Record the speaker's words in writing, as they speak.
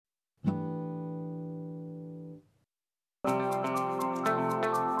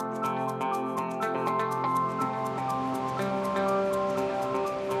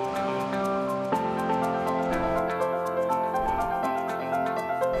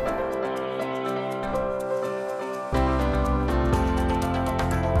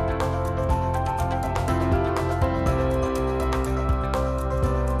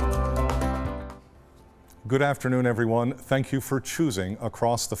Good afternoon, everyone. Thank you for choosing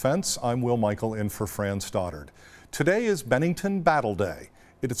Across the Fence. I'm Will Michael in for Fran Stoddard. Today is Bennington Battle Day.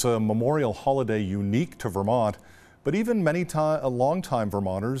 It's a memorial holiday unique to Vermont, but even longtime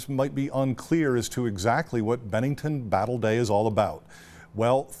Vermonters might be unclear as to exactly what Bennington Battle Day is all about.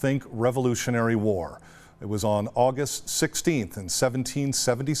 Well, think Revolutionary War. It was on August 16th in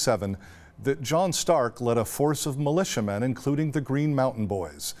 1777 that John Stark led a force of militiamen, including the Green Mountain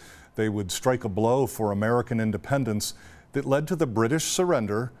Boys. They would strike a blow for American independence that led to the British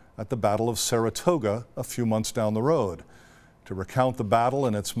surrender at the Battle of Saratoga a few months down the road. To recount the battle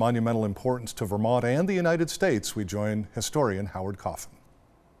and its monumental importance to Vermont and the United States, we join historian Howard Coffin.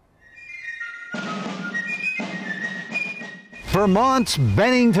 Vermont's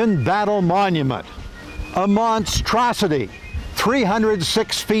Bennington Battle Monument, a monstrosity,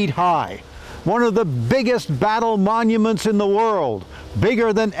 306 feet high. One of the biggest battle monuments in the world,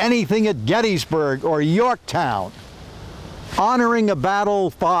 bigger than anything at Gettysburg or Yorktown. Honoring a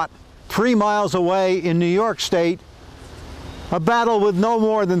battle fought 3 miles away in New York State, a battle with no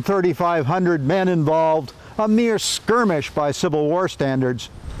more than 3,500 men involved, a mere skirmish by Civil War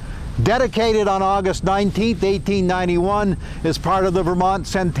standards. Dedicated on August 19, 1891 as part of the Vermont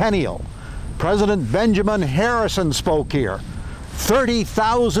Centennial. President Benjamin Harrison spoke here.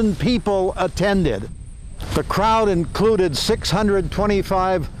 30,000 people attended. The crowd included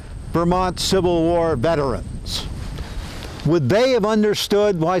 625 Vermont Civil War veterans. Would they have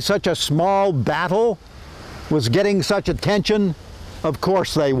understood why such a small battle was getting such attention? Of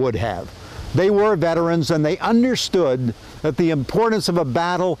course they would have. They were veterans and they understood that the importance of a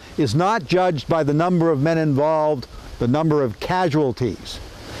battle is not judged by the number of men involved, the number of casualties.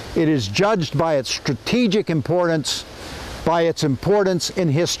 It is judged by its strategic importance, by its importance in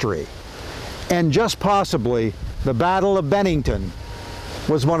history. And just possibly, the Battle of Bennington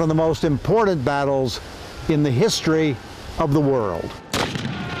was one of the most important battles in the history of the world.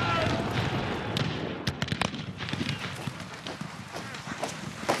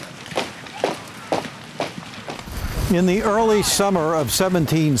 In the early summer of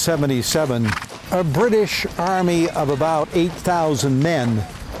 1777, a British army of about 8,000 men,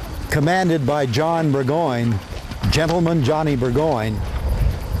 commanded by John Burgoyne, Gentleman Johnny Burgoyne,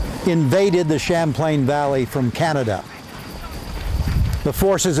 invaded the Champlain Valley from Canada. The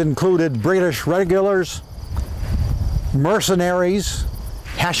forces included British regulars, mercenaries,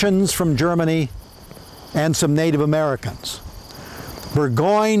 Hessians from Germany, and some Native Americans.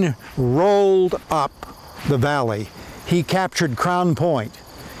 Burgoyne rolled up the valley. He captured Crown Point.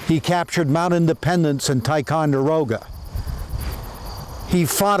 He captured Mount Independence and Ticonderoga. He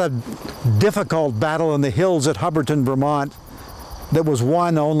fought a difficult battle in the hills at Hubbardton, Vermont, that was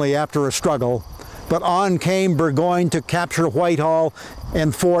won only after a struggle. But on came Burgoyne to capture Whitehall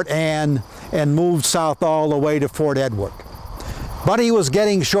and Fort Anne and moved south all the way to Fort Edward. But he was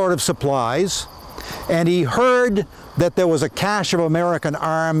getting short of supplies, and he heard that there was a cache of American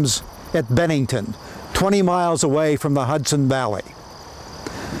arms at Bennington, 20 miles away from the Hudson Valley.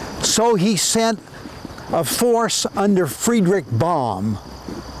 So he sent a force under Friedrich Baum,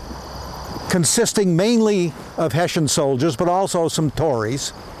 consisting mainly of Hessian soldiers, but also some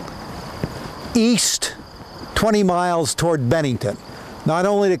Tories, east 20 miles toward Bennington, not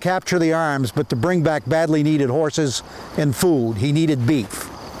only to capture the arms, but to bring back badly needed horses and food. He needed beef.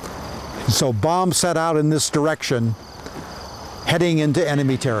 So Baum set out in this direction, heading into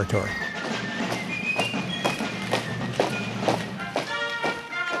enemy territory.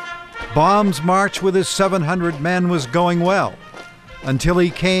 Baum's march with his 700 men was going well, until he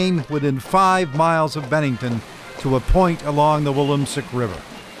came within 5 miles of Bennington to a point along the Willamsick River.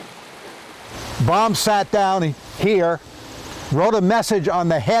 Baum sat down here, wrote a message on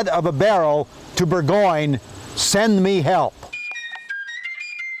the head of a barrel to Burgoyne, "Send me help."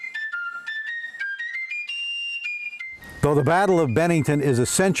 Though the Battle of Bennington is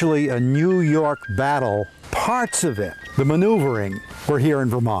essentially a New York battle, parts of it, the maneuvering, were here in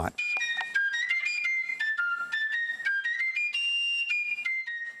Vermont.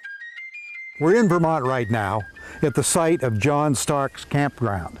 We're in Vermont right now at the site of John Stark's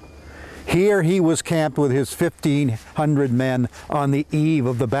campground. Here he was camped with his 1,500 men on the eve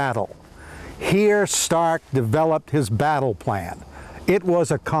of the battle. Here Stark developed his battle plan. It was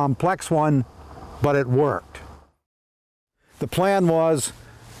a complex one, but it worked. The plan was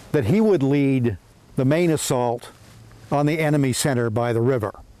that he would lead the main assault on the enemy center by the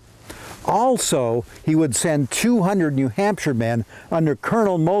river. Also, he would send 200 New Hampshire men under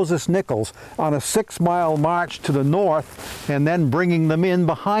Colonel Moses Nichols on a 6-mile march to the north and then bringing them in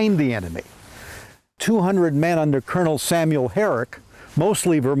behind the enemy. 200 men under Colonel Samuel Herrick,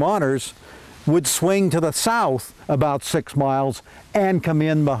 mostly Vermonters, would swing to the south about 6 miles and come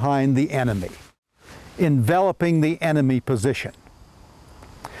in behind the enemy, enveloping the enemy position.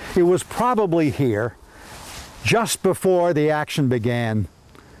 It was probably here, just before the action began,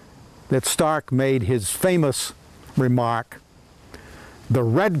 that Stark made his famous remark, "The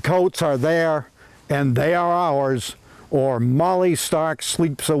redcoats are there and they are ours, or Molly Stark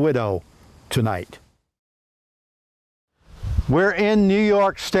sleeps a widow tonight." We're in New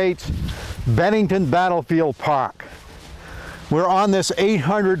York State's Bennington Battlefield Park. We're on this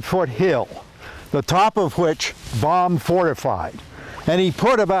 800-foot hill, the top of which Baum fortified. And he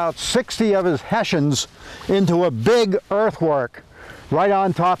put about 60 of his Hessians into a big earthwork right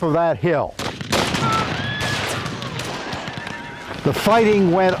on top of that hill. The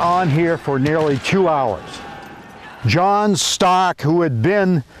fighting went on here for nearly 2 hours. John Stark, who had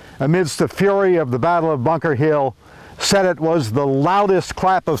been amidst the fury of the Battle of Bunker Hill, said it was the loudest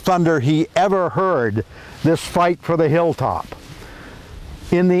clap of thunder he ever heard, this fight for the hilltop.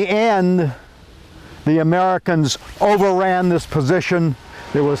 In the end, the Americans overran this position.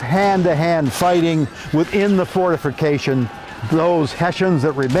 There was hand-to-hand fighting within the fortification. Those Hessians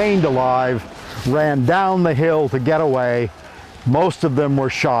that remained alive ran down the hill to get away. Most of them were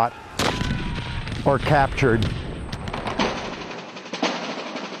shot or captured.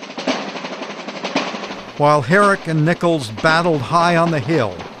 While Herrick and Nichols battled high on the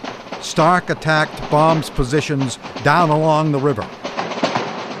hill, Stark attacked Baum's positions down along the river.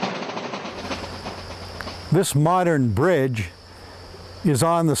 This modern bridge is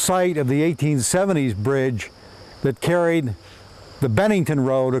on the site of the 1870s bridge that carried the Bennington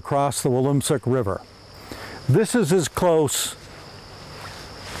Road across the Williamsook River. This is as close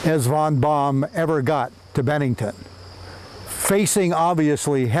as von Baum ever got to Bennington. Facing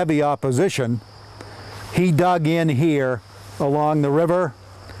obviously heavy opposition, he dug in here along the river,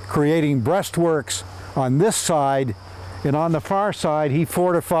 creating breastworks on this side, and on the far side he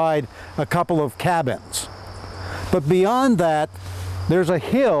fortified a couple of cabins. But beyond that, there's a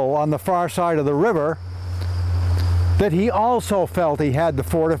hill on the far side of the river that he also felt he had to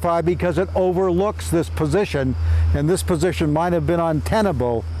fortify because it overlooks this position, and this position might have been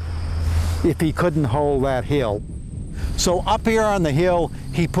untenable if he couldn't hold that hill. So up here on the hill,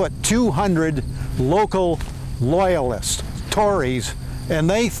 he put 200 local loyalists, Tories, and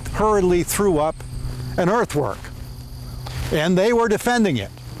they hurriedly threw up an earthwork. And they were defending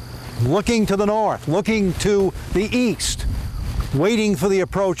it, looking to the north, looking to the east, waiting for the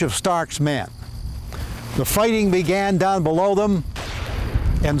approach of Stark's men. The fighting began down below them,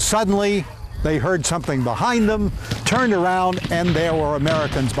 and suddenly they heard something behind them, turned around, and there were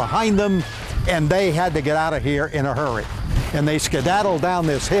Americans behind them, and they had to get out of here in a hurry. And they skedaddled down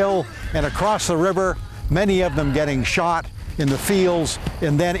this hill and across the river, many of them getting shot in the fields,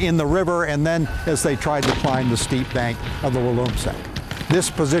 and then in the river, and then as they tried to climb the steep bank of the Williamsook. This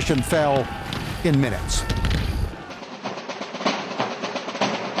position fell in minutes.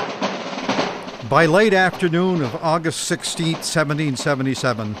 By late afternoon of August 16,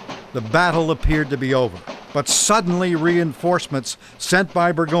 1777, the battle appeared to be over. But suddenly reinforcements sent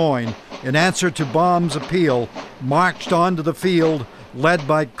by Burgoyne in answer to Baum's appeal marched onto the field, led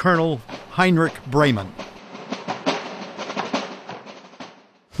by Colonel Heinrich Bremen.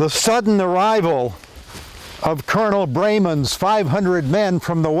 The sudden arrival of Colonel Bremen's 500 men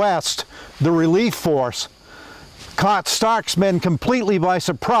from the west, the relief force, caught Stark's men completely by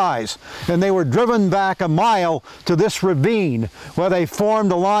surprise, and they were driven back a mile to this ravine where they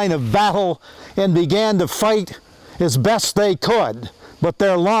formed a line of battle and began to fight as best they could, but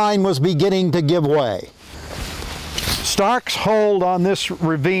their line was beginning to give way. Stark's hold on this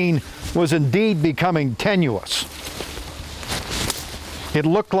ravine was indeed becoming tenuous. It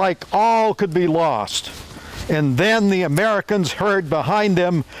looked like all could be lost. And then the Americans heard behind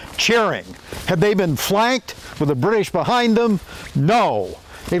them cheering. Had they been flanked with the British behind them? No.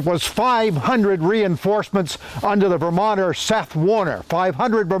 It was 500 reinforcements under the Vermonter Seth Warner.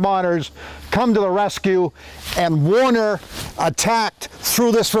 500 Vermonters come to the rescue, and Warner attacked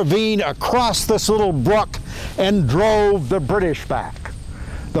through this ravine across this little brook and drove the British back.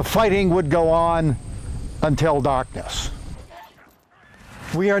 The fighting would go on until darkness.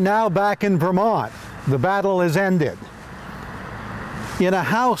 We are now back in Vermont. The battle is ended. In a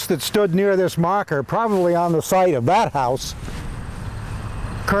house that stood near this marker, probably on the site of that house,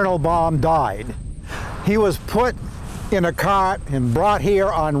 Colonel Baum died. He was put in a cart and brought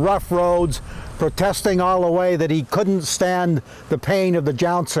here on rough roads, protesting all the way that he couldn't stand the pain of the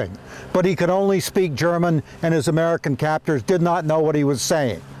jouncing. But he could only speak German, and his American captors did not know what he was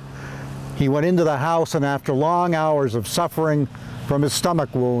saying. He went into the house, and after long hours of suffering from his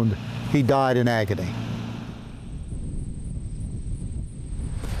stomach wound, he died in agony.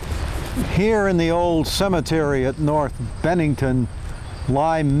 Here in the old cemetery at North Bennington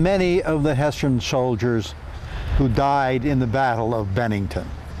lie many of the Hessian soldiers who died in the Battle of Bennington.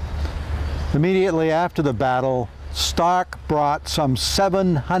 Immediately after the battle, Stark brought some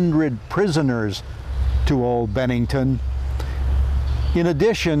 700 prisoners to Old Bennington. In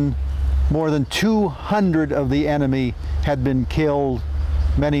addition, more than 200 of the enemy had been killed,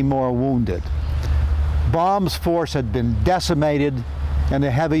 many more wounded. Baum's force had been decimated, and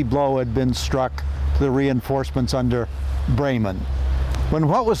a heavy blow had been struck to the reinforcements under Bremen. When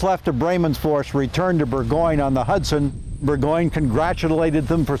what was left of Bremen's force returned to Burgoyne on the Hudson, Burgoyne congratulated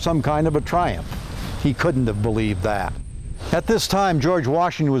them for some kind of a triumph. He couldn't have believed that. At this time, George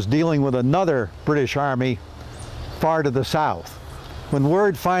Washington was dealing with another British army far to the south. When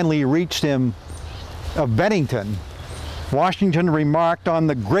word finally reached him of Bennington, Washington remarked on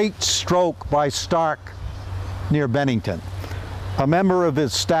the great stroke by Stark near Bennington. A member of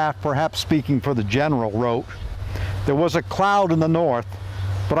his staff, perhaps speaking for the general, wrote, "There was a cloud in the north,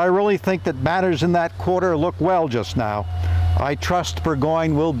 but I really think that matters in that quarter look well just now. I trust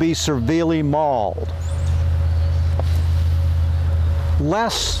Burgoyne will be severely mauled."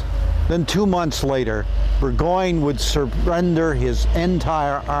 Less than 2 months later, Burgoyne would surrender his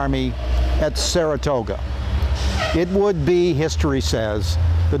entire army at Saratoga. It would be, history says,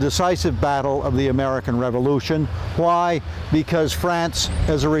 the decisive battle of the American Revolution. Why? Because France,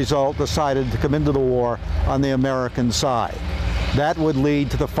 as a result, decided to come into the war on the American side. That would lead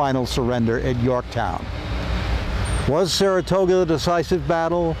to the final surrender at Yorktown. Was Saratoga the decisive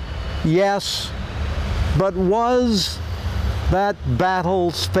battle? Yes, but was that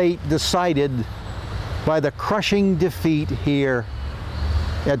battle's fate decided by the crushing defeat here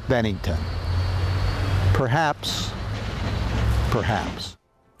at Bennington? Perhaps, perhaps.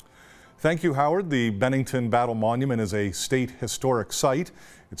 Thank you, Howard. The Bennington Battle Monument is a state historic site.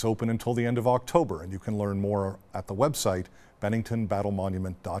 It's open until the end of October, and you can learn more at the website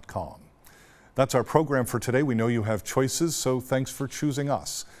benningtonbattlemonument.com. That's our program for today. We know you have choices, so thanks for choosing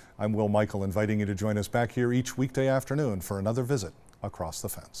us. I'm Will Michael, inviting you to join us back here each weekday afternoon for another visit across the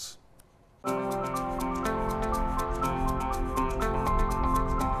fence.